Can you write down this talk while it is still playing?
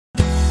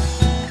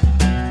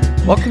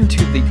Welcome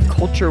to the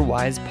Culture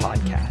Wise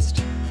podcast,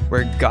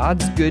 where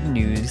God's good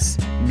news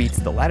meets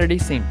the Latter-day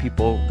Saint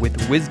people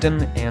with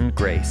wisdom and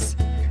grace.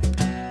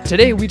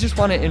 Today, we just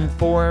want to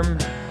inform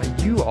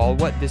you all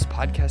what this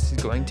podcast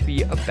is going to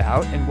be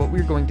about and what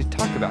we're going to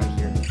talk about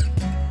here.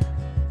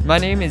 My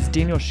name is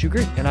Daniel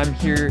Schugert, and I'm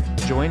here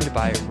joined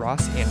by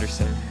Ross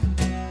Anderson.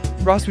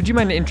 Ross, would you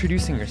mind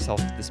introducing yourself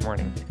this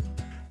morning?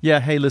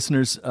 Yeah, hey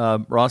listeners,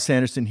 Ross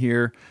Anderson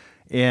here,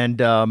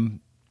 and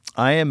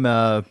I am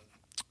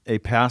a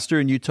pastor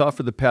in Utah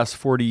for the past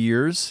 40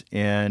 years,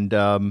 and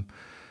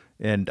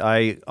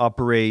I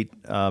operate.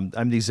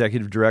 I'm the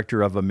executive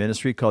director of a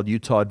ministry called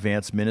Utah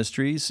Advanced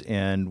Ministries,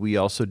 and we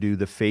also do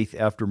the Faith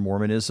After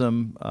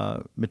Mormonism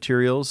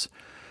materials.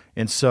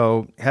 And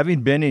so,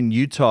 having been in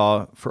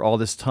Utah for all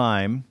this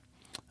time,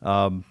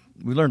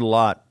 we learned a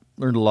lot.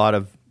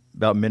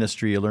 About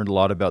ministry. I learned a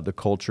lot about the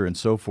culture and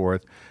so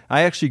forth.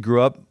 I actually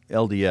grew up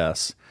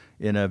LDS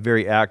in a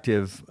very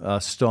active,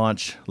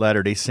 staunch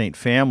Latter-day Saint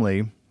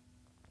family.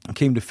 I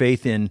came to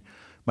faith in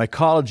my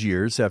college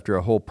years after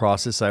a whole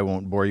process. I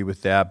won't bore you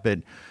with that, but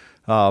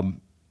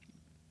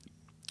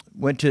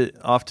went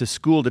off to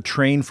school to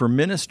train for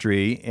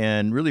ministry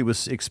and really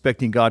was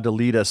expecting God to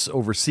lead us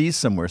overseas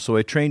somewhere. So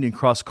I trained in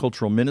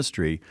cross-cultural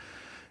ministry,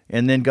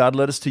 and then God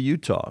led us to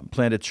Utah.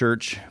 Planted a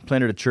church in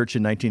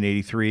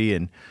 1983,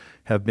 and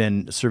have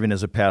been serving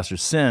as a pastor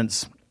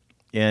since.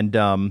 And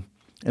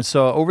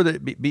so over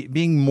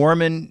being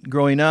Mormon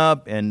growing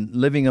up and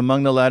living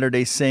among the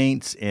Latter-day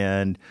Saints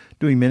and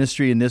doing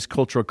ministry in this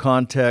cultural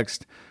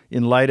context,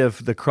 in light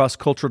of the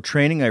cross-cultural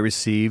training I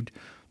received,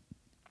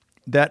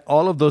 that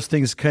all of those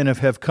things kind of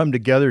have come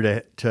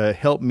together to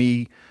help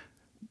me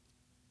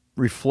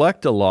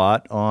reflect a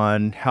lot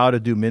on how to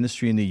do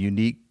ministry in the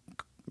unique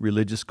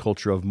religious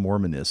culture of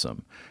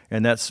Mormonism.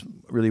 And that's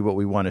really what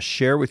we want to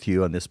share with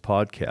you on this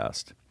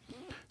podcast.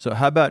 So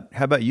how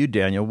about you,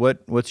 Daniel?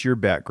 What's your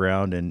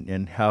background,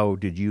 and how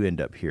did you end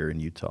up here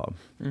in Utah?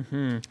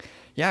 Mm-hmm.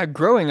 Yeah,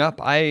 growing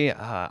up, I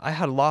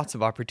had lots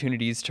of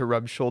opportunities to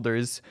rub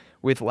shoulders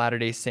with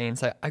Latter-day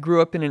Saints. I grew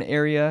up in an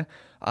area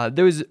that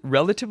was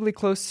relatively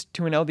close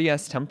to an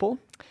LDS temple,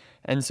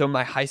 and so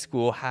my high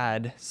school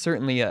had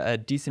certainly a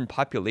decent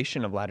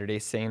population of Latter-day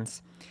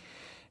Saints.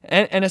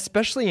 And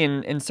especially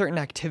in certain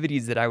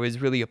activities that I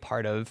was really a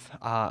part of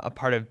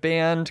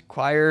band,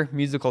 choir,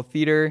 musical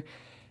theater.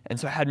 And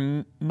so I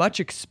had much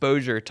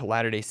exposure to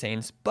Latter-day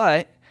Saints,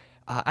 but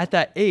at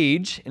that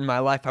age in my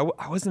life,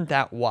 I wasn't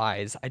that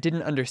wise. I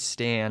didn't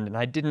understand, and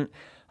I didn't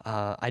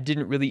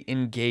really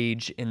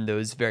engage in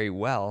those very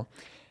well.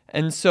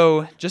 And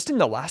so just in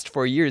the last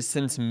 4 years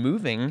since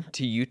moving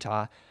to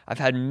Utah, I've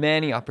had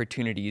many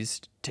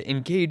opportunities to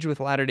engage with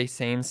Latter-day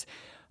Saints,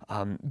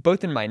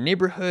 both in my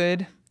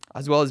neighborhood,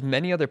 as well as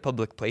many other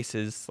public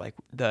places like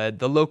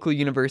the local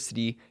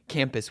university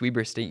campus,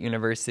 Weber State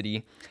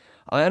University,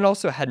 and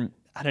also had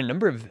a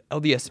number of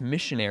LDS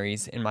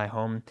missionaries in my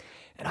home,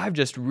 and I've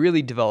just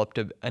really developed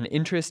an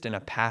interest and a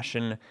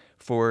passion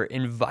for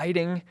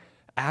inviting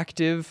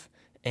active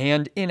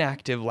and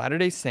inactive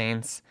Latter-day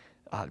Saints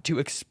to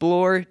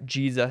explore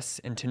Jesus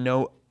and to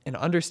know and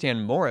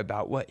understand more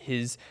about what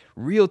his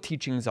real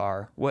teachings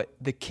are, what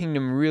the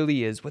kingdom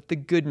really is, what the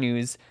good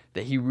news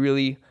that he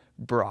really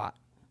brought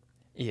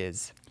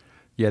is.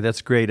 Yeah,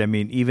 that's great. I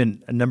mean,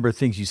 even a number of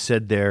things you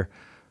said there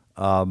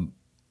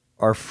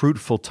are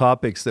fruitful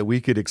topics that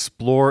we could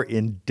explore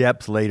in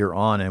depth later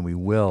on, and we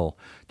will,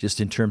 just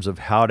in terms of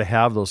how to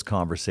have those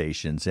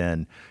conversations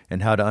and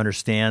how to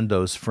understand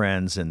those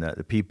friends and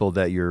the people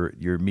that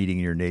you're meeting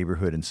in your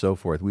neighborhood and so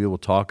forth. We will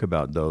talk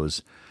about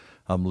those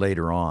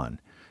later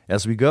on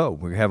as we go.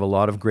 We have a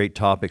lot of great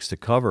topics to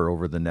cover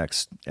over the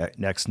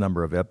next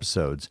number of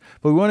episodes,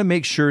 but we want to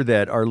make sure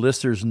that our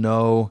listeners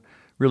know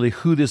really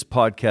who this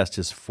podcast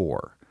is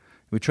for.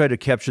 We try to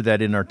capture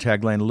that in our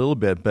tagline a little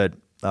bit, but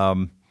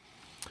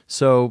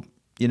so,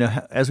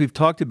 as we've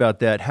talked about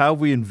that, how have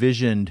we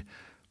envisioned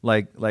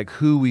like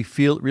who we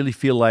really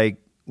feel like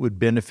would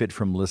benefit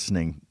from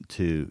listening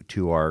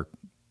to our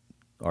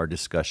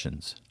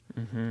discussions?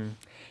 Mm-hmm.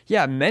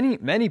 Yeah,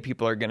 many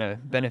people are going to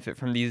benefit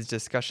from these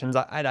discussions.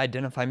 I'd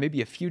identify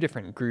maybe a few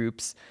different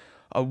groups.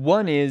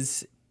 One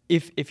is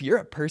if you're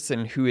a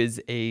person who is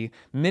a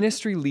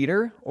ministry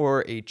leader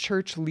or a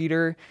church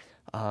leader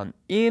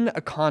in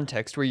a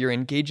context where you're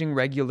engaging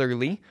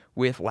regularly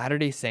with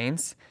Latter-day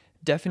Saints,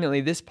 definitely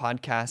this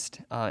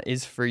podcast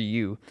is for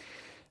you.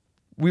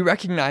 We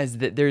recognize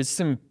that there's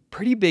some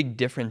pretty big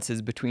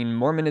differences between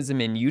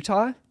Mormonism in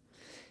Utah,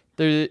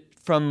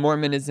 from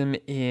Mormonism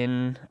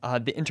in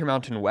the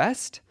Intermountain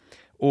West,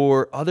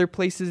 or other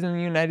places in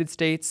the United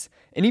States,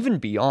 and even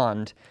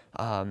beyond,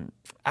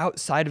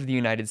 outside of the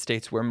United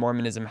States where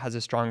Mormonism has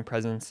a strong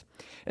presence.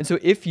 And so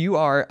if you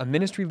are a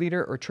ministry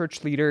leader or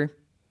church leader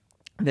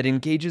that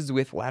engages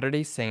with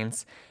Latter-day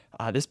Saints,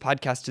 this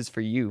podcast is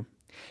for you.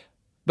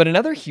 But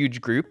another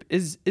huge group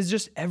is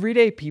just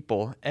everyday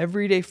people,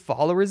 everyday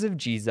followers of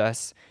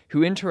Jesus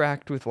who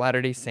interact with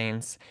Latter-day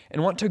Saints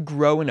and want to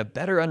grow in a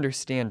better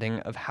understanding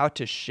of how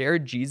to share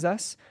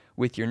Jesus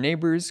with your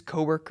neighbors,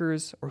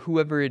 coworkers, or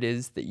whoever it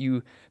is that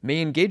you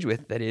may engage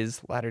with that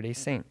is Latter-day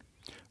Saint.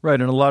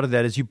 Right, and a lot of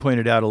that, as you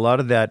pointed out, a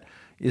lot of that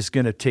is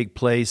going to take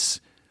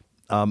place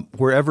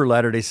wherever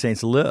Latter-day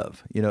Saints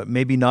live.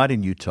 Maybe not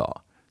in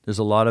Utah. There's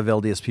a lot of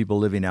LDS people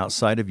living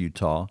outside of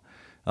Utah.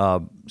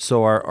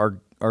 So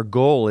our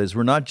goal is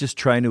we're not just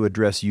trying to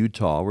address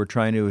Utah. We're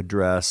trying to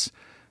address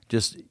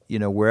just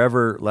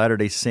wherever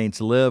Latter-day Saints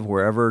live,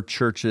 wherever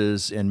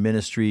churches and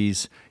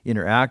ministries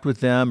interact with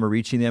them or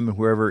reaching them, and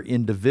wherever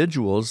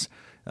individuals,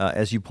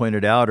 as you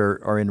pointed out,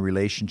 are in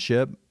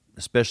relationship,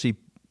 especially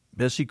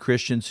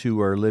Christians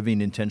who are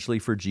living intentionally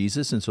for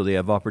Jesus, and so they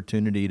have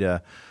opportunity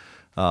to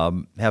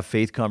have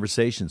faith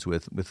conversations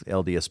with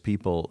LDS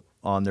people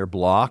on their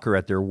block or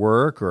at their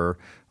work or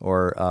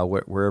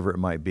wherever it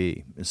might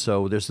be. And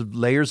so there's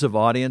layers of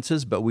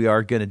audiences, but we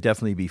are going to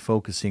definitely be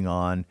focusing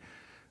on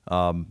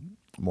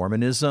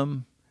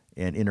Mormonism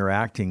and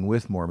interacting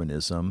with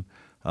Mormonism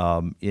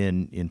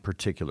in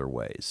particular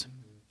ways.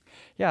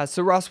 Yeah.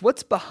 So Ross,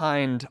 what's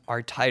behind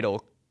our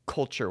title,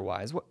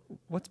 Culture-Wise?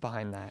 What's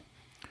behind that?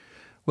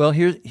 Well,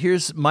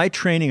 here's my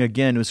training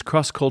again. It was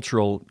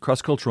cross-cultural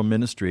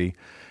ministry,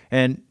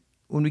 and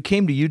when we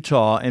came to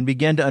Utah and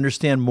began to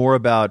understand more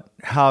about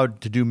how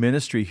to do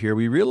ministry here,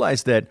 we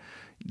realized that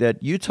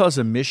Utah's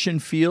a mission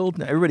field.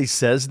 Now, everybody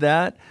says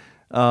that,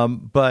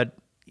 but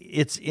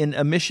it's in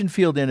a mission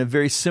field in a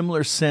very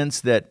similar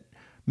sense that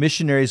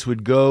missionaries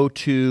would go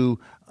to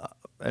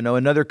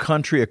another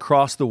country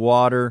across the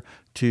water,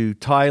 to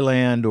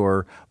Thailand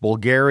or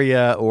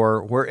Bulgaria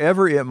or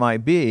wherever it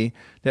might be,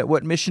 that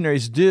what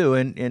missionaries do,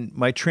 and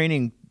my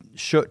training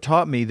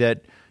taught me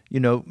that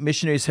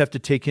missionaries have to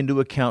take into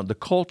account the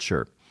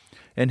culture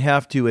and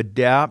have to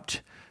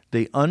adapt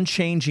the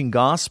unchanging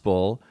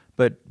gospel,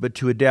 but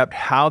to adapt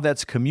how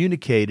that's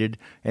communicated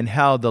and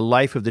how the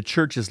life of the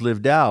church is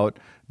lived out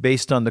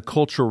based on the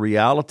cultural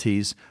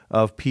realities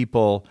of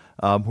people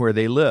where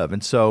they live.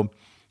 And so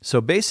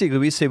basically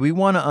we say we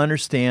want to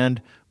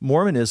understand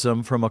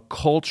Mormonism from a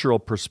cultural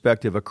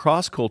perspective, a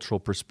cross-cultural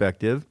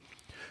perspective.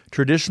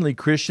 Traditionally,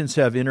 Christians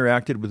have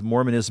interacted with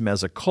Mormonism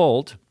as a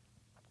cult.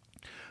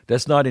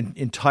 That's not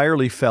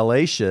entirely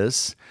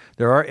fallacious.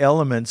 There are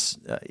elements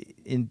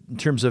in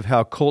terms of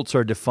how cults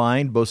are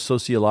defined, both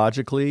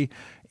sociologically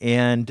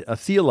and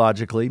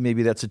theologically.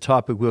 Maybe that's a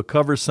topic we'll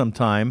cover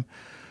sometime.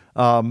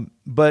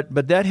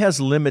 But that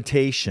has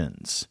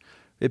limitations.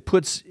 It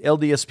puts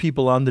LDS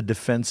people on the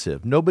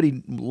defensive.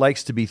 Nobody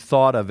likes to be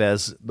thought of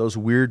as those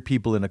weird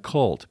people in a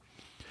cult.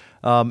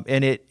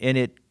 And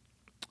it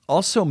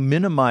also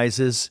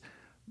minimizes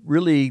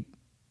really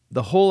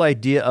the whole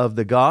idea of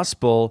the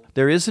gospel.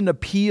 There is an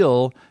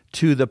appeal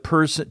to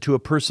a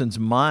person's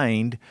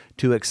mind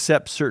to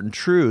accept certain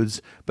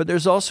truths, but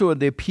there's also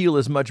the appeal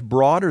is much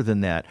broader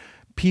than that.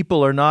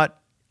 People are not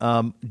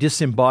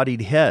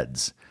disembodied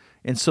heads.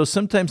 And so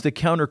sometimes the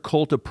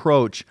counter-cult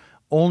approach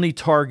only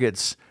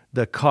targets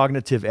the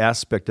cognitive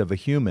aspect of a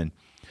human.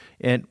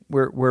 And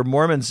where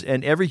Mormons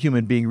and every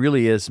human being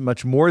really is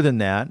much more than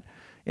that.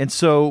 And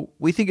so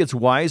we think it's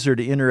wiser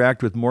to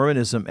interact with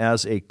Mormonism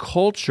as a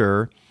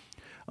culture,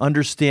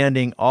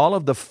 understanding all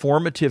of the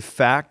formative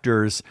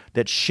factors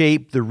that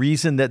shape the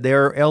reason that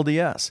they're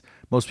LDS.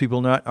 Most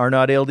people are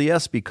not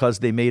LDS because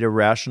they made a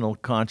rational,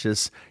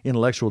 conscious,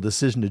 intellectual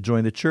decision to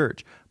join the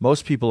church.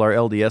 Most people are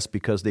LDS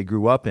because they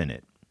grew up in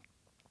it.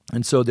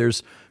 And so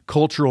there's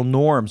cultural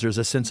norms, there's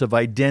a sense of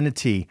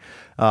identity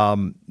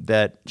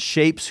that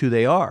shapes who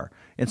they are.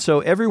 And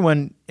so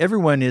everyone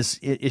is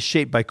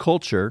shaped by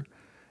culture.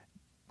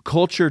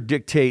 Culture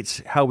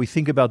dictates how we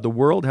think about the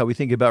world, how we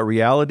think about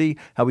reality,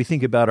 how we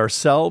think about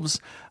ourselves.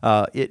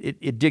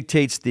 It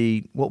dictates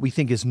what we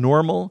think is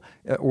normal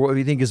or what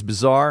we think is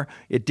bizarre.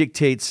 It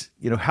dictates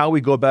how we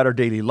go about our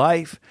daily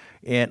life,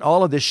 and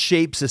all of this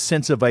shapes a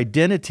sense of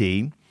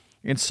identity.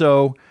 And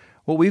so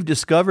what we've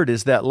discovered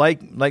is that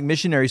like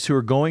missionaries who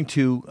are going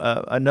to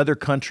another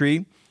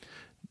country,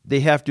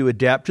 they have to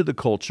adapt to the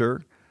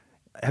culture,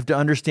 have to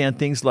understand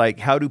things like,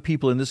 how do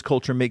people in this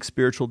culture make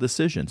spiritual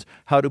decisions?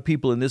 How do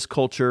people in this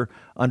culture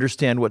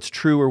understand what's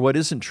true or what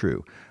isn't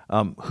true?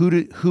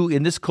 Who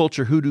in this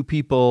culture, who do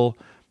people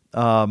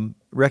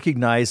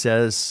recognize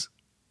as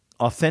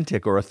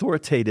authentic or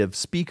authoritative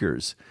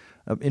speakers,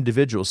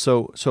 individuals?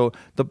 So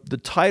the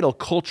title,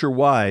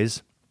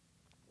 Culture-Wise,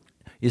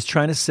 is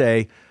trying to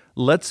say,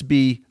 let's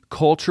be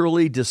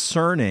culturally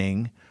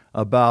discerning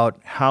about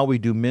how we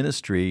do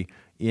ministry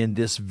in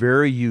this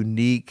very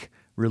unique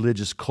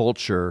religious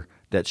culture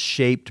that's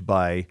shaped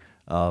by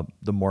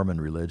the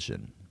Mormon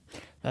religion.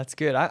 That's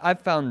good.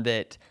 I've found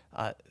that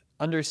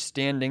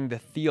understanding the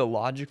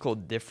theological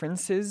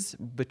differences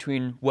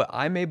between what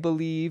I may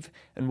believe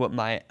and what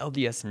my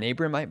LDS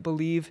neighbor might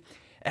believe,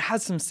 it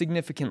has some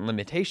significant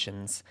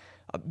limitations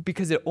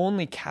because it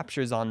only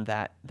captures on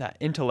that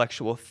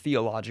intellectual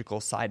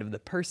theological side of the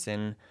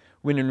person,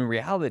 when in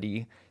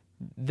reality,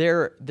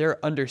 their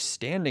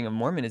understanding of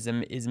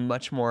Mormonism is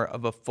much more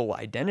of a full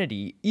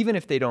identity, even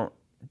if they don't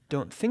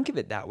think of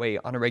it that way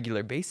on a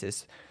regular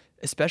basis,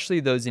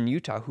 especially those in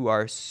Utah who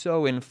are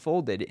so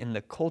enfolded in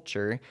the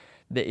culture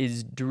that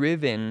is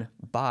driven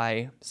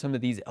by some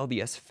of these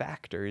LDS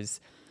factors.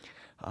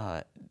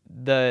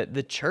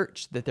 The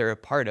church that they're a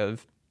part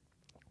of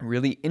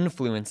really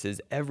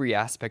influences every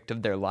aspect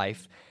of their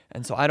life.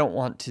 And so I don't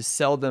want to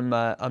sell them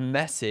a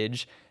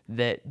message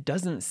that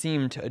doesn't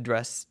seem to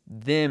address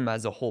them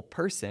as a whole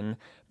person,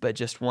 but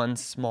just one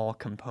small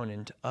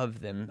component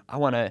of them. I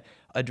want to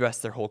address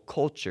their whole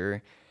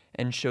culture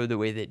and show the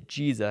way that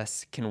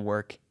Jesus can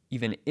work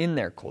even in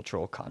their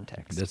cultural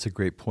context. That's a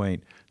great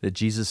point, that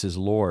Jesus is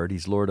Lord.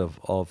 He's Lord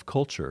of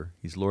culture.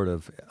 He's Lord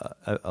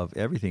of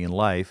everything in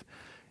life,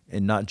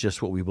 and not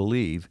just what we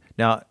believe.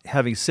 Now,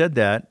 having said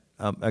that,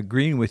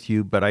 agreeing with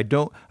you, but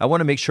I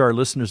want to make sure our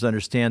listeners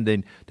understand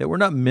that we're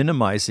not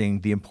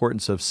minimizing the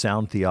importance of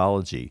sound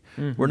theology.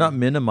 Mm-hmm. We're not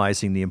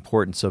minimizing the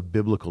importance of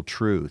biblical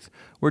truth.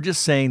 We're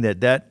just saying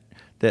that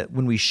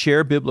when we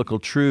share biblical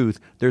truth,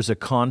 there's a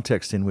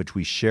context in which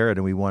we share it,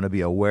 and we want to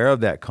be aware of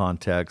that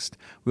context.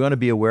 We want to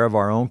be aware of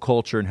our own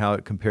culture and how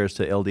it compares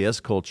to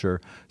LDS culture,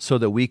 so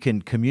that we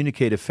can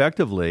communicate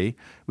effectively.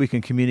 We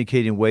can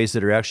communicate in ways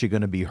that are actually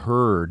going to be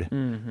heard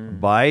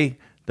by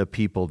the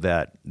people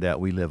that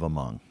we live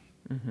among.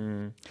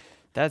 Mm-hmm.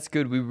 That's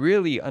good. We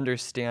really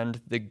understand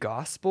the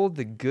gospel,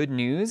 the good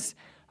news,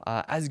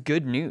 as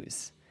good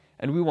news.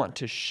 And we want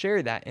to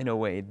share that in a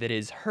way that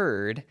is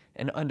heard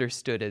and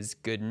understood as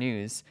good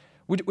news,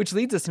 which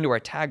leads us into our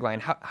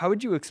tagline. How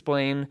would you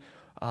explain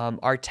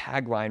our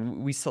tagline?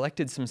 We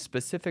selected some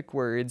specific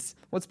words.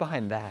 What's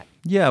behind that?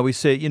 Yeah, we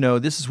say,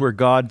 this is where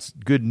God's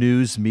good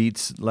news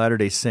meets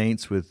Latter-day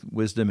Saints with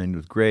wisdom and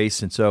with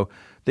grace. And so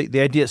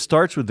the idea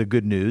starts with the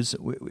good news.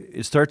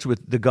 It starts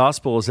with the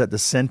gospel is at the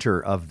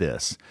center of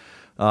this.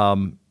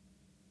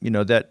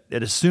 That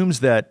it assumes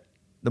that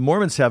the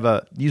Mormons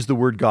use the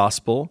word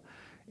gospel,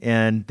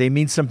 and they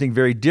mean something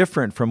very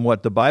different from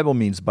what the Bible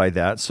means by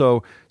that.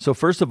 So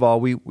first of all,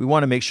 we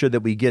want to make sure that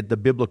we get the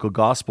biblical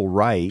gospel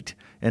right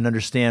and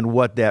understand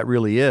what that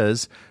really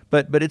is.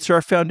 But it's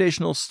our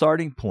foundational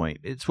starting point.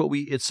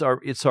 It's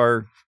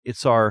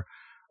our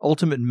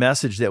ultimate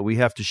message that we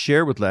have to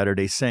share with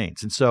Latter-day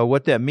Saints. And so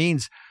what that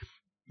means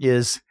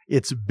is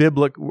it's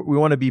biblical. We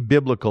want to be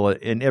biblical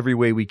in every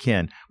way we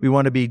can. We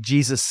want to be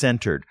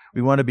Jesus-centered.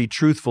 We want to be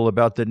truthful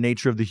about the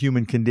nature of the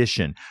human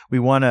condition. We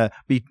want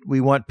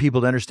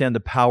people to understand the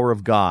power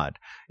of God,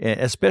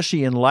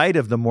 especially in light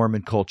of the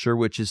Mormon culture,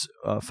 which is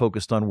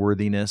focused on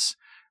worthiness,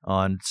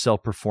 on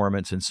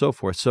self-performance, and so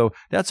forth. So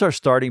that's our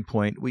starting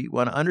point. We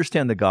want to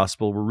understand the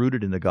gospel. We're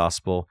rooted in the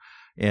gospel,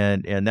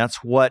 and that's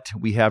what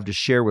we have to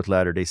share with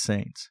Latter-day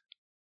Saints.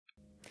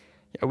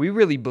 Yeah, we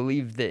really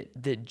believe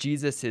that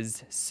Jesus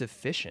is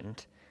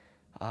sufficient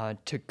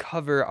to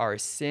cover our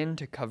sin,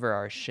 to cover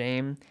our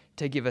shame,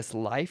 to give us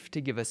life,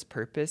 to give us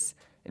purpose,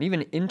 and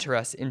even enter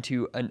us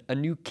into a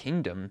new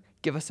kingdom,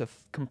 give us a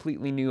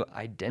completely new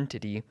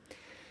identity.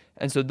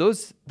 And so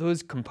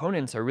those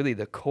components are really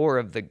the core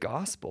of the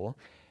gospel,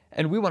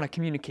 and we want to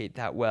communicate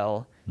that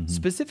well,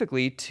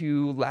 specifically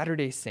to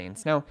Latter-day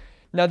Saints.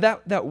 Now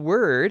that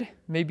word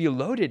may be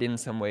loaded in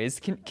some ways.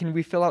 Can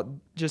we fill out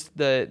just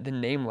the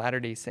name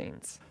Latter-day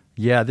Saints?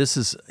 Yeah, this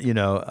is,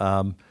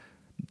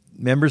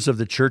 members of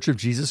the Church of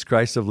Jesus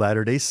Christ of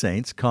Latter-day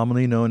Saints,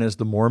 commonly known as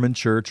the Mormon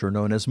Church or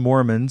known as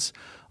Mormons,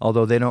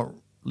 although they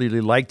don't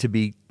really like to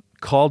be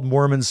called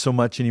Mormons so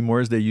much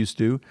anymore as they used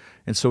to.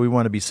 And so we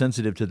want to be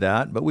sensitive to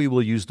that, but we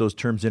will use those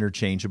terms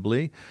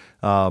interchangeably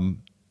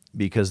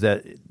because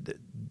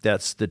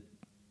that's the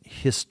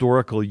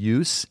historical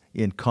use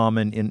in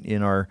common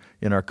in our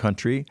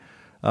country.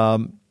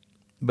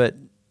 But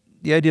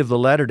the idea of the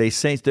Latter-day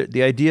Saints,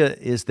 the idea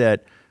is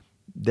that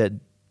the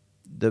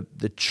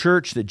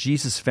church that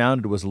Jesus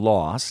founded was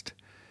lost.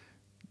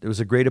 There was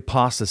a great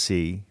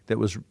apostasy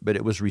but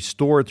it was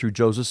restored through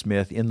Joseph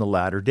Smith in the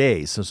latter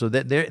days. So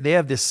that they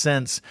have this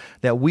sense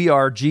that we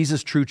are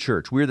Jesus' true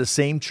church. We're the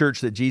same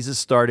church that Jesus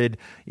started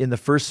in the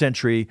first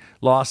century,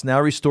 lost, now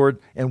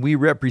restored, and we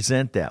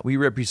represent that. We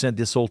represent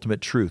this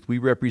ultimate truth. We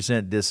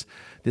represent this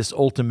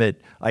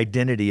ultimate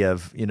identity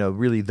of,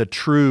 really the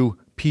true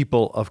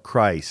people of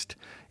Christ.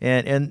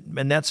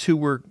 And that's who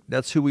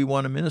we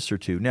want to minister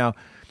to. Now,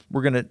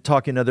 we're going to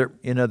talk in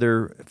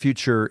other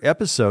future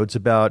episodes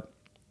about.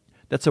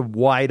 That's a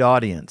wide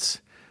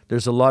audience.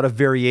 There's a lot of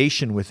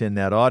variation within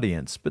that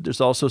audience, but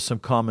there's also some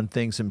common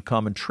things and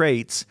common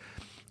traits.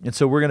 And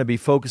so we're going to be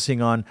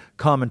focusing on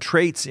common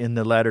traits in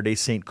the Latter-day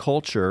Saint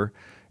culture,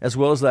 as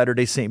well as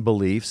Latter-day Saint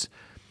beliefs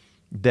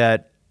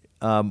that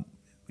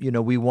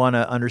we want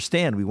to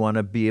understand. We want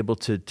to be able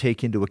to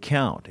take into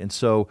account. And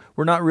so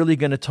we're not really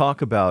going to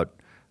talk about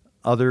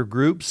other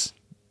groups,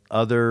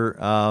 other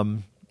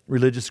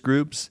religious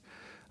groups.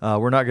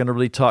 We're not going to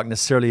really talk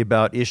necessarily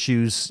about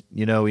issues,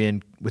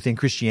 within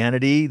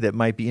Christianity that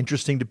might be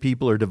interesting to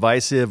people or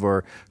divisive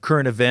or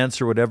current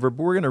events or whatever,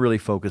 but we're going to really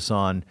focus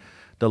on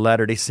the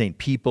Latter-day Saint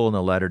people and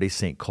the Latter-day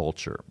Saint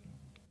culture.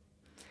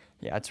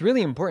 Yeah, it's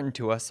really important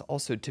to us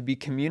also to be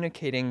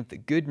communicating the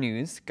good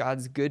news,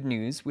 God's good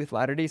news, with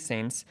Latter-day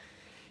Saints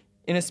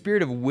in a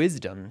spirit of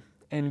wisdom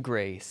and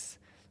grace.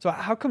 So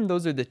how come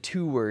those are the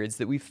two words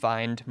that we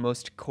find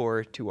most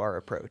core to our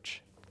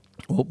approach?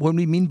 Well, what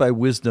we mean by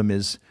wisdom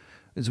is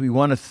we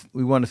want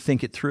to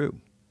think it through.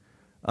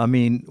 I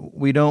mean,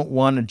 we don't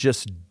want to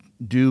just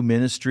do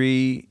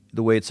ministry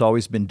the way it's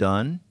always been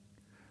done.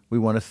 We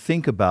want to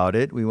think about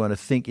it. We want to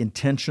think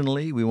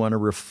intentionally. We want to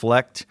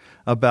reflect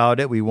about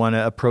it. We want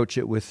to approach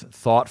it with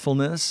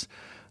thoughtfulness.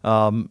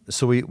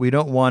 So we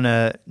don't want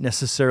to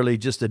necessarily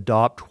just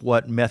adopt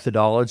what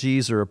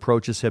methodologies or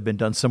approaches have been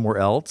done somewhere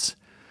else,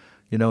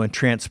 and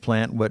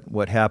transplant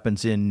what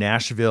happens in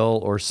Nashville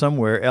or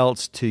somewhere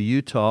else to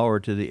Utah or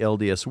to the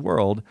LDS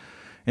world.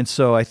 And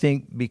so I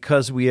think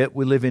because we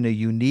live in a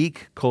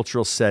unique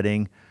cultural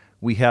setting,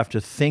 we have to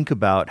think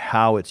about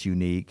how it's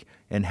unique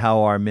and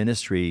how our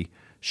ministry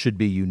should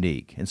be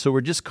unique. And so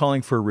we're just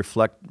calling for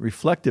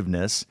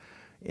reflectiveness,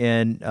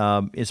 and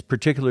it's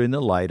particularly in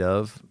the light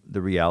of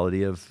the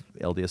reality of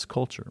LDS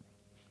culture.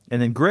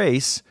 And then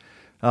grace.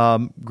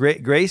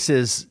 Grace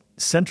is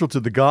central to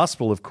the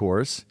gospel, of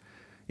course.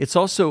 It's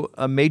also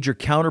a major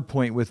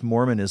counterpoint with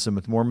Mormonism,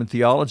 with Mormon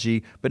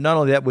theology, but not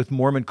only that, with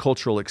Mormon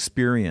cultural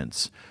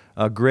experience.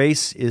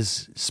 Grace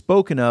is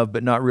spoken of,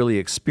 but not really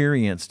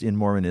experienced in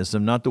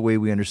Mormonism, not the way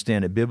we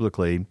understand it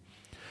biblically.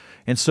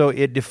 And so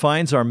it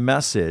defines our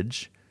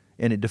message,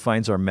 and it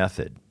defines our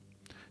method.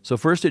 So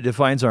first, it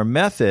defines our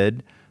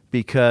method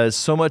because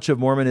so much of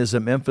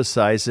Mormonism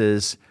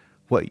emphasizes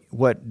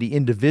what the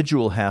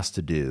individual has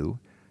to do,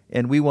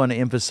 and we want to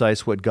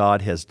emphasize what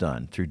God has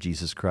done through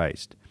Jesus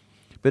Christ.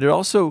 But it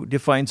also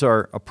defines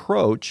our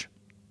approach,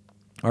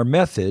 our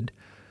method,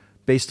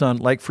 based on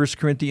like 1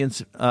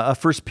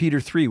 Peter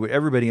 3, where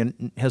everybody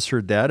has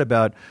heard that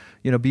about,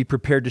 be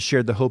prepared to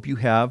share the hope you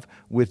have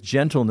with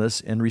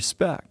gentleness and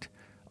respect.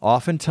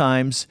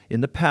 Oftentimes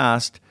in the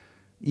past,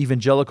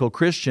 evangelical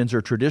Christians or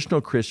traditional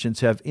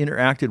Christians have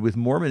interacted with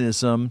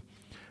Mormonism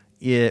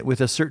with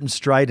a certain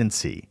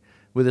stridency,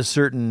 with a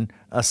certain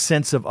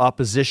sense of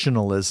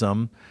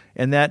oppositionalism,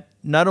 and that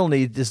not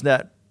only does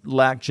that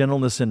lack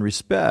gentleness and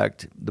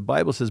respect, the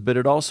Bible says, but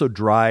it also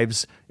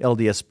drives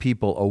LDS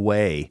people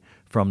away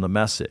from the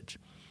message.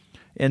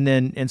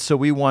 And so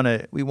we want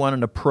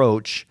an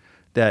approach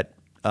that.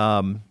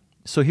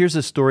 So here's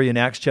a story in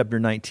Acts chapter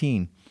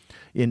 19.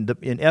 In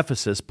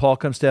Ephesus, Paul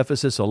comes to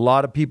Ephesus. A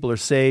lot of people are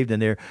saved, and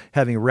they're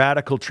having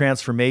radical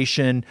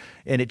transformation,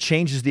 and it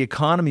changes the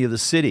economy of the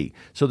city.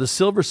 So the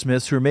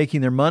silversmiths, who are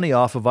making their money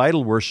off of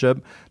idol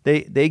worship,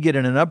 they get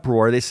in an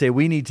uproar. They say,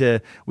 we need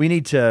to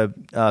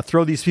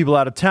throw these people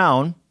out of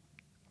town.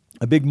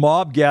 A big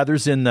mob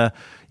gathers in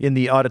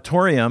the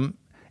auditorium,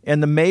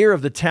 and the mayor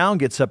of the town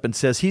gets up and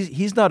says,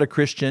 he's not a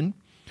Christian,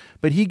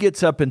 but he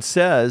gets up and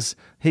says,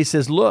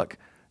 look,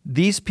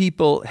 these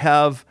people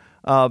have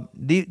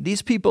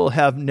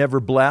never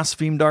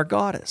blasphemed our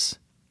goddess.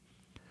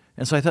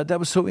 And so I thought that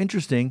was so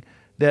interesting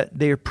that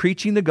they are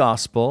preaching the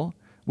gospel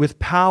with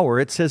power.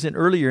 It says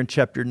earlier in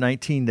chapter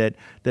 19 that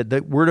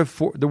the word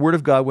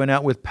of God went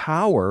out with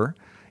power,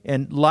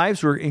 and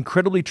lives were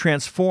incredibly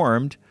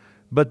transformed.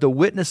 But the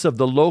witness of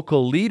the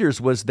local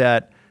leaders was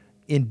that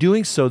in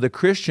doing so, the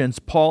Christians,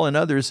 Paul and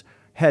others,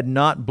 had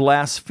not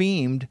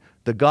blasphemed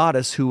the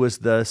goddess who was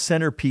the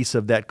centerpiece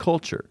of that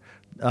culture.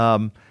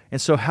 And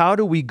so how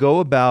do we go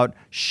about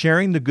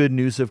sharing the good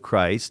news of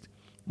Christ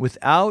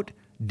without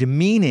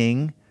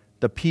demeaning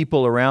the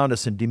people around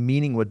us and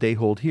demeaning what they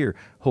hold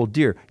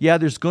dear? Yeah,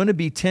 there's going to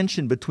be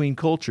tension between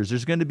cultures.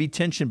 There's going to be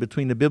tension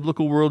between the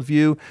biblical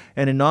worldview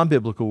and a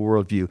non-biblical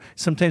worldview.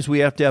 Sometimes we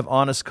have to have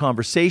honest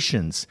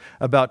conversations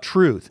about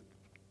truth.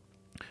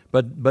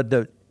 But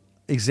the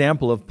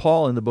example of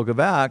Paul in the book of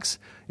Acts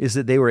is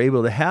that they were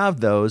able to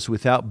have those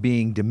without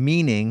being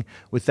demeaning,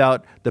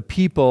 without the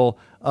people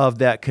of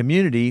that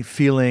community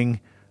feeling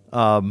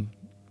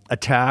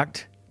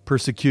attacked,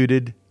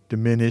 persecuted,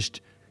 diminished,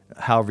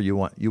 however you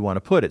want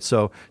to put it.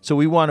 So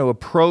we want to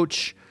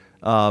approach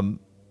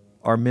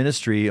our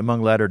ministry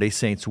among Latter-day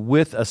Saints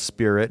with a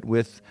spirit,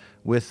 with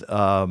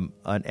an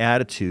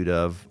attitude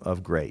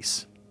of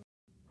grace.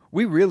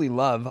 We really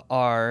love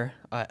our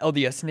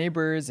LDS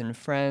neighbors and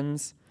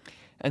friends,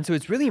 and so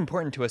it's really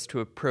important to us to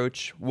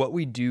approach what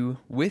we do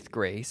with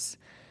grace,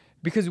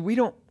 because we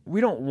don't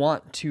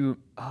want to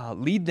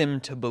lead them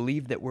to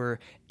believe that we're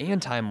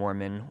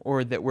anti-Mormon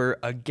or that we're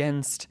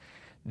against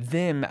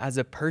them as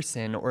a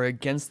person or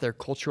against their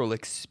cultural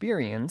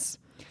experience,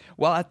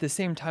 while at the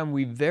same time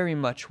we very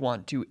much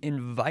want to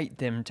invite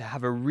them to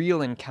have a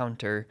real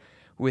encounter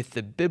with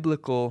the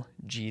biblical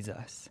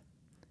Jesus.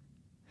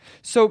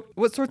 So,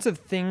 what sorts of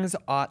things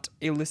ought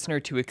a listener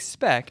to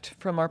expect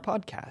from our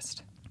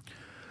podcast?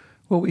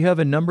 Well, we have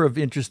a number of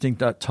interesting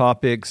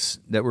topics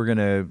that we're going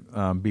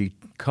to be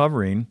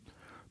covering,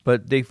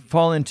 but they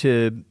fall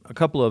into a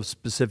couple of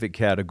specific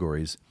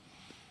categories.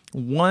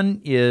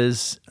 One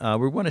is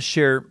we want to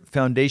share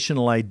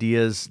foundational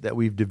ideas that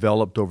we've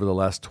developed over the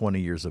last 20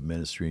 years of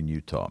ministry in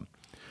Utah.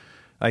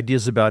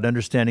 Ideas about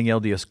understanding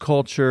LDS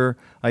culture,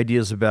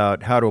 ideas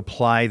about how to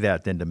apply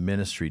that then to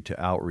ministry,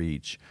 to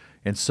outreach.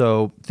 And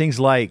so things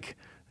like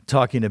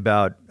talking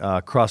about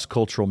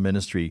cross-cultural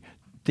ministry,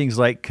 things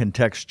like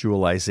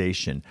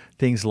contextualization,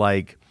 things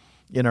like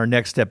in our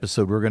next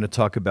episode, we're going to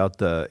talk about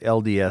the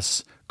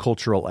LDS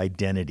cultural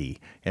identity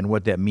and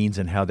what that means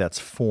and how that's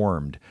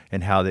formed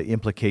and how the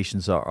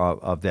implications are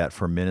of that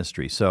for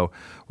ministry. So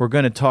we're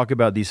going to talk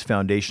about these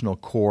foundational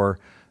core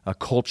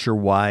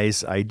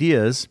culture-wise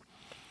ideas.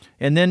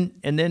 And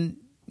then,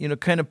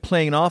 kind of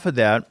playing off of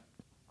that,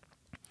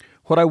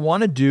 what I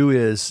want to do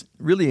is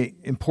really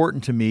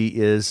important to me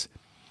is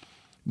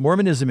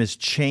Mormonism is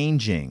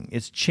changing.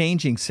 It's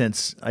changing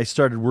since I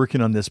started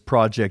working on this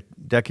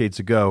project decades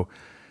ago.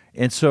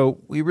 And so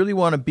we really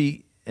want to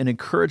be an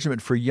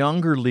encouragement for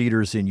younger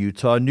leaders in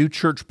Utah, new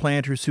church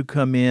planters who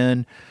come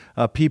in,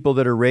 people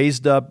that are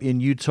raised up in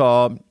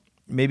Utah,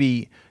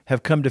 maybe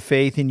have come to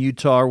faith in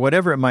Utah or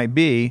whatever it might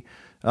be,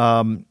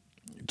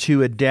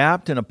 to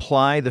adapt and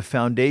apply the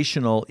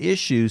foundational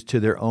issues to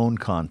their own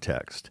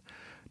context.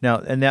 Now,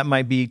 and that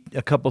might be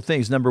a couple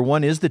things. Number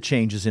one is the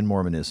changes in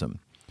Mormonism.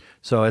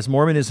 So as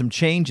Mormonism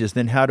changes,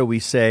 then how do we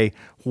say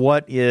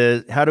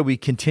how do we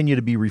continue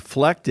to be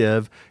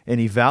reflective and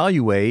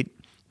evaluate?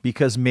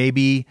 Because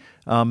maybe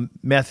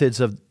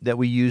methods that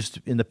we used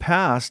in the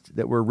past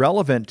that were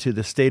relevant to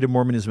the state of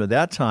Mormonism at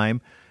that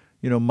time,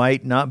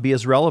 might not be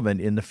as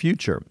relevant in the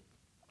future.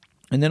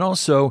 And then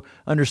also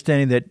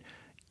understanding that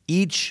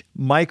each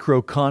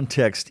micro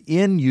context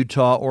in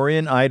Utah or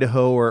in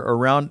Idaho or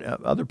around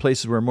other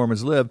places where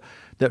Mormons live,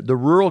 that the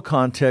rural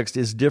context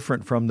is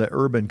different from the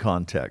urban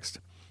context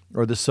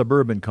or the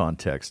suburban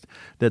context,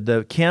 that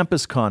the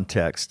campus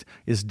context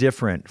is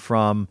different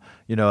from,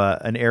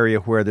 an area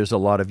where there's a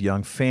lot of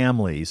young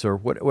families or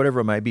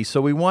whatever it might be.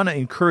 So we want to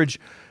encourage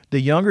the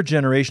younger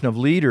generation of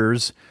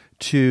leaders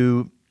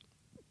to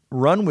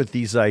run with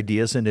these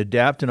ideas and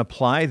adapt and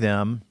apply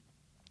them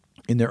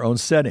in their own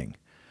setting.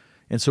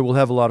 And so we'll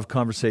have a lot of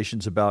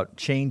conversations about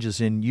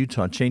changes in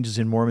Utah, changes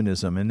in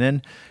Mormonism. And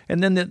then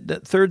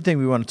the third thing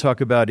we want to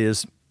talk about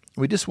is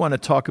we just want to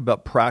talk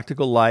about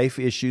practical life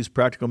issues,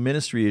 practical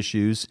ministry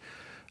issues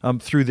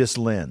through this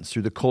lens,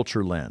 through the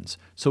culture lens.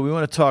 So we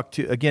want to talk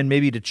to, again,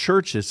 maybe to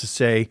churches to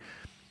say,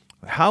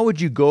 how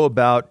would you go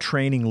about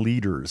training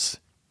leaders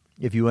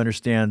if you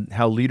understand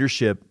how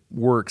leadership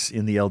works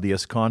in the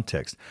LDS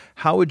context?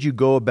 How would you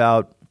go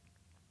about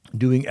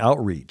doing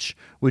outreach?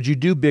 Would you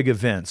do big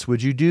events?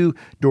 Would you do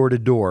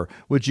door-to-door?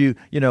 Would you,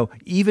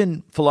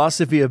 even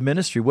philosophy of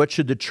ministry, what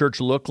should the church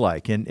look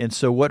like? And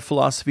so what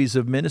philosophies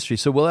of ministry?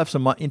 So we'll have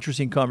some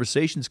interesting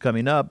conversations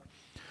coming up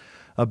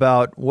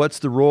about what's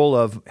the role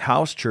of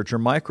house church or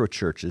micro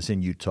churches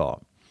in Utah,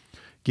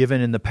 given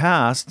in the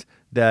past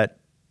that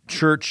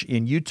church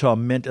in Utah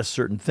meant a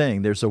certain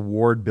thing. There's a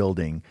ward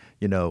building,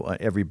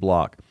 every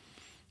block.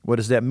 What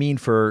does that mean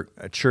for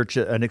a church,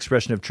 an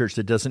expression of church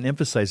that doesn't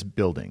emphasize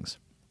buildings?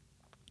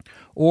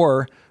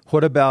 Or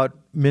what about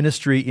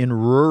ministry in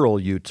rural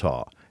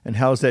Utah? And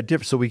how is that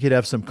different? So we could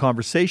have some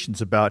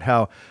conversations about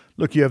how,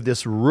 look, you have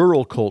this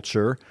rural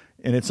culture,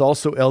 and it's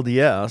also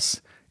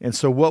LDS, and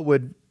so what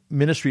would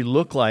ministry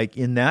look like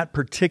in that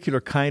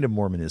particular kind of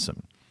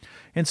Mormonism?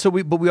 And so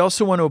but we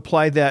also want to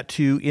apply that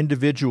to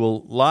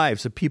individual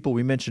lives of people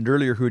we mentioned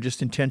earlier who are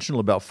just intentional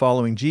about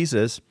following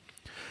Jesus.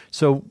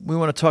 So we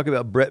want to talk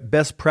about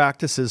best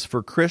practices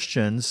for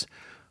Christians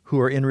who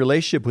are in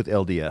relationship with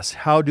LDS.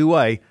 How do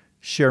I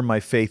share my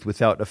faith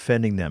without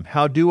offending them?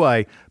 How do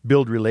I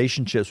build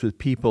relationships with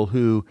people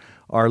who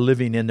are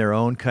living in their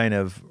own kind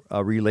of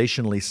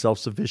relationally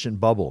self-sufficient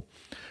bubble?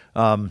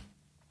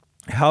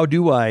 How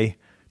do I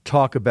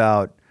talk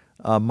about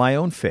my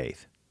own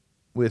faith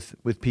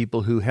with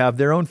people who have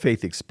their own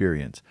faith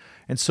experience?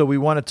 And so we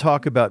want to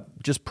talk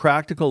about just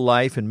practical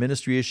life and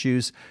ministry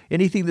issues,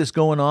 anything that's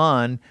going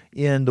on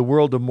in the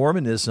world of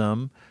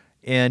Mormonism,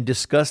 and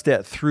discuss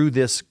that through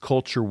this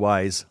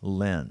culture-wise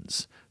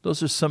lens.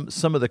 Those are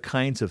some of the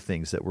kinds of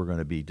things that we're going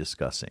to be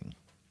discussing.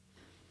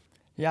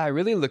 Yeah, I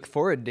really look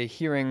forward to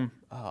hearing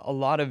a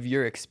lot of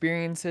your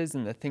experiences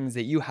and the things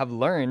that you have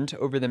learned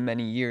over the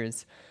many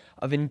years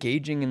of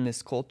engaging in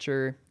this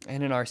culture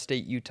and in our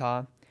state,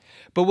 Utah.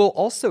 But we'll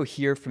also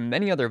hear from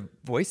many other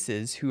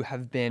voices who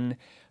have been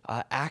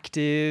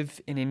active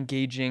in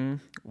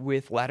engaging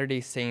with Latter-day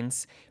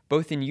Saints,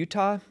 both in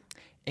Utah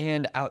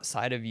and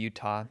outside of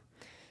Utah.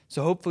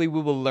 So hopefully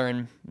we will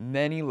learn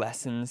many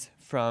lessons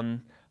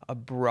from a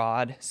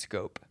broad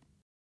scope.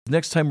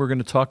 Next time we're going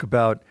to talk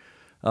about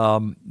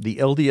the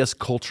LDS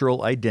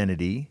cultural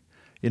identity.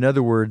 In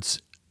other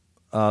words,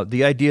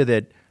 the idea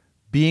that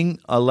being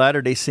a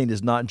Latter-day Saint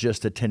is not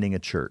just attending a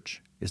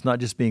church. It's not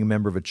just being a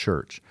member of a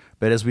church.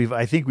 But as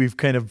I think we've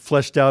kind of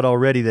fleshed out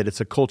already that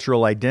it's a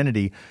cultural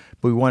identity,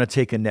 but we want to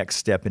take a next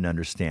step in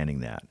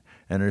understanding that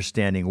and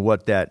understanding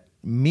what that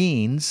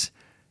means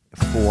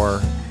for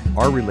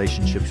our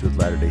relationships with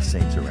Latter-day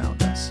Saints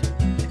around us.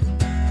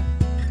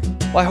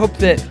 Well, I hope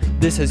that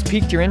this has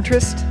piqued your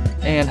interest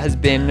and has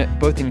been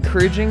both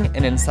encouraging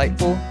and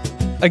insightful.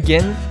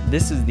 Again,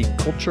 this is the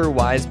Culture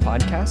Wise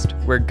podcast,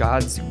 where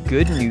God's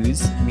good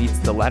news meets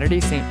the Latter-day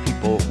Saint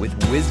people with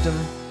wisdom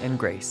and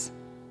grace.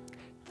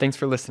 Thanks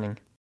for listening.